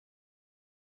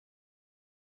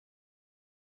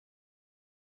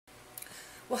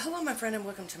Well, hello my friend and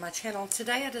welcome to my channel.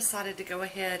 Today I decided to go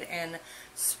ahead and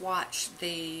swatch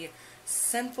the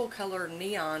Sinful Color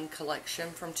Neon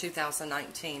collection from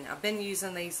 2019. I've been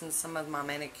using these in some of my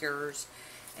manicures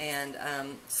and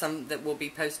some that will be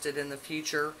posted in the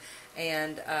future,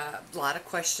 and a lot of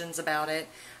questions about it.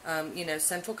 You know,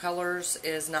 Sinful Colors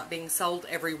is not being sold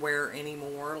everywhere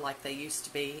anymore like they used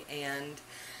to be, and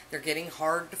they're getting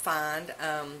hard to find.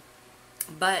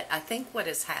 But I think what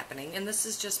is happening, and this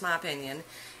is just my opinion,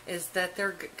 is that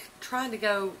they're trying to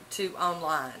go to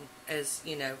online, as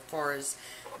you know, far as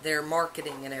their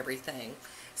marketing and everything.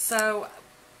 So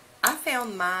I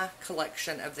found my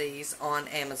collection of these on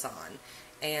Amazon,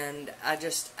 and I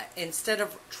just, instead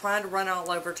of trying to run all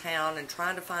over town and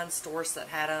trying to find stores that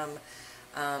had them,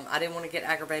 I didn't want to get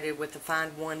aggravated with to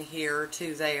find one here,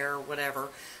 two there, whatever.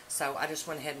 So I just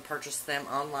went ahead and purchased them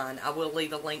online. I will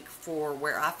leave a link for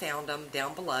where I found them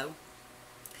down below.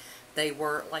 They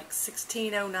were like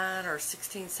 $16.09 or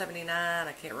 $16.79,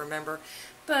 I can't remember.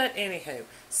 But anywho,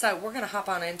 so we're going to hop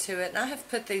on into it. And I have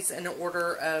put these in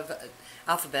order of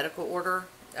alphabetical order.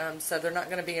 So they're not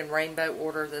going to be in rainbow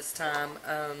order this time.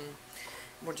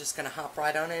 We're just going to hop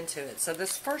right on into it. So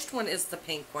this first one is the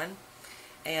pink one.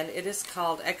 And it is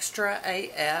called Extra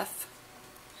AF.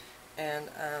 And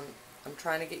I'm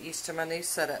trying to get used to my new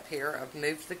setup here. I've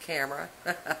moved the camera.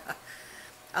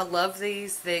 I love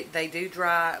these. They do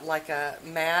dry like a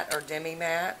matte or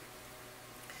demi-matte.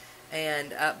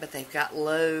 And but they've got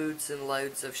loads and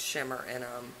loads of shimmer in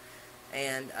them.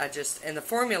 And and the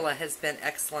formula has been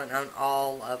excellent on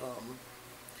all of them.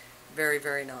 Very,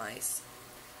 very nice.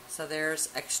 So there's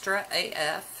Extra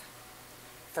AF,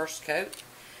 first coat.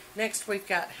 Next we've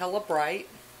got Hella Bright.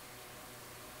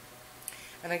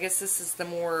 And I guess this is the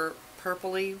more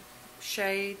purpley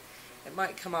shade. It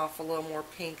might come off a little more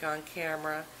pink on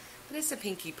camera, but it's a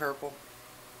pinky purple.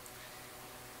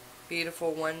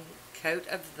 Beautiful one coat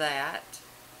of that.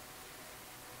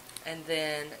 And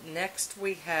then next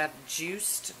we have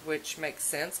Juiced, which makes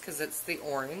sense because it's the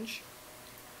orange.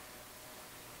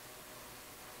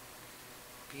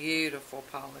 Beautiful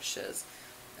polishes.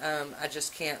 I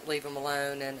just can't leave them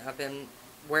alone, and I've been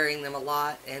wearing them a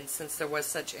lot, and since there was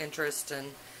such interest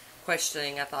and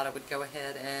questioning, I thought I would go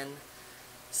ahead and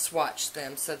swatch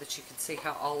them so that you can see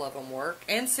how all of them work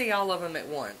and see all of them at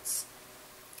once.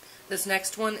 This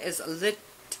next one is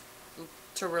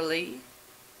Literally.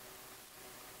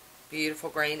 Beautiful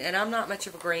green, and I'm not much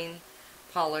of a green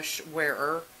polish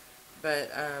wearer,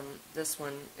 but this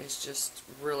one is just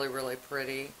really, really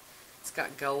pretty. It's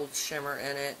got gold shimmer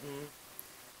in it, and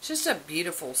it's just a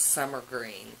beautiful summer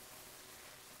green.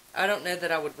 I don't know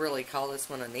that I would really call this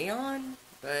one a neon,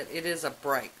 but it is a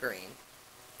bright green.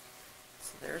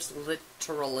 So there's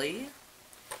Literally.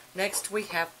 Next we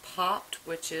have Popped,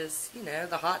 which is, you know,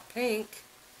 the hot pink.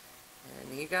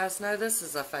 And you guys know this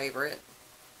is a favorite.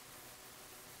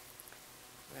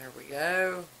 There we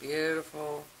go.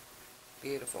 Beautiful.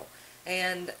 Beautiful.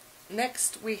 And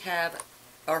next we have,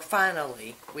 or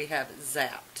finally, we have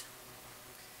Zapped.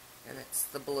 And it's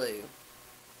the blue.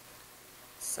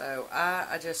 So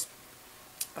I just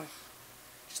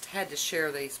had to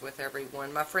share these with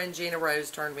everyone. My friend Gina Rose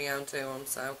turned me on to them,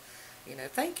 so, you know,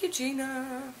 thank you,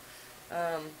 Gina.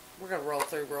 We're going to roll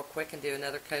through real quick and do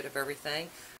another coat of everything.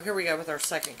 Here we go with our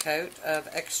second coat of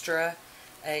Extra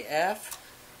AF.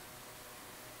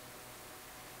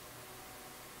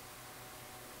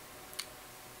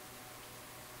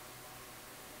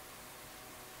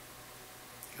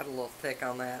 Got a little thick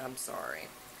on that, I'm sorry.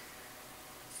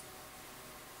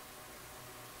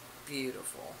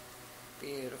 Beautiful.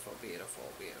 Beautiful,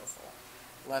 beautiful, beautiful.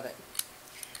 Love it.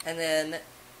 And then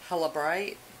Hella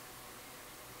Bright.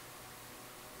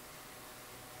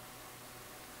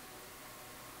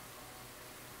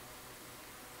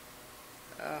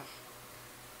 Oh.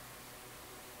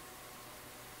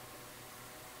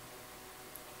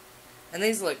 And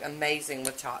these look amazing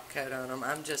with top coat on them.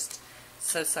 I'm just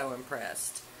so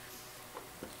impressed.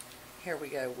 Here we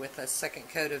go with a second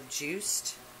coat of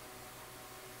Juiced.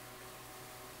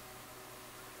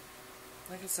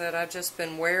 Like I said, I've just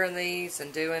been wearing these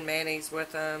and doing manis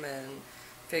with them, and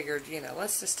figured, you know,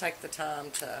 let's just take the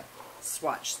time to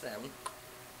swatch them.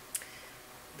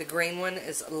 The green one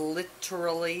is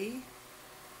Literally.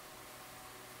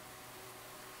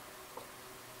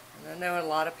 And I know a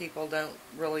lot of people don't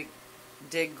really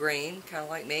dig green, kind of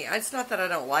like me. It's not that I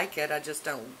don't like it, I just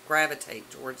don't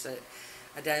gravitate towards it.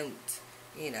 I don't,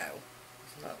 you know,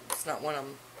 it's not one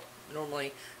I'm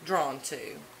normally drawn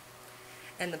to.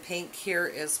 And the pink here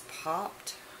is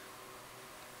Popped.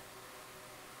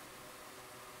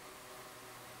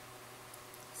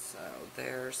 So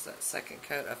there's that second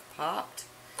coat of Popped.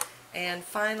 And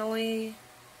finally,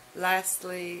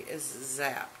 lastly, is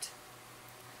Zapped.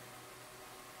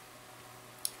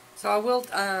 So I will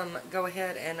go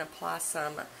ahead and apply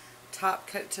some top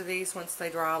coat to these once they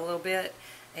dry a little bit,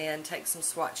 and take some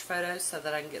swatch photos so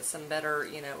that I can get some better,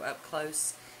 you know, up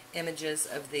close images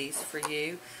of these for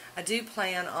you. I do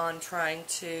plan on trying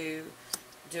to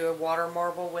do a water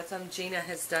marble with them. Gina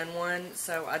has done one,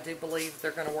 so I do believe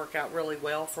they're going to work out really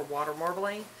well for water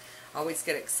marbling. I always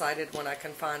get excited when I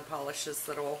can find polishes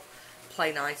that will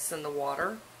play nice in the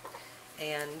water.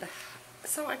 And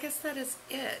so I guess that is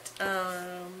it.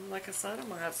 Like I said, I'm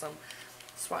going to have some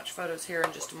swatch photos here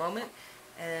in just a moment,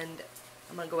 and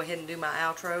I'm going to go ahead and do my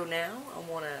outro now. I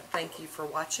want to thank you for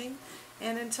watching,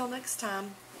 and until next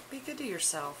time, be good to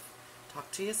yourself.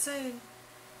 Talk to you soon.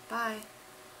 Bye.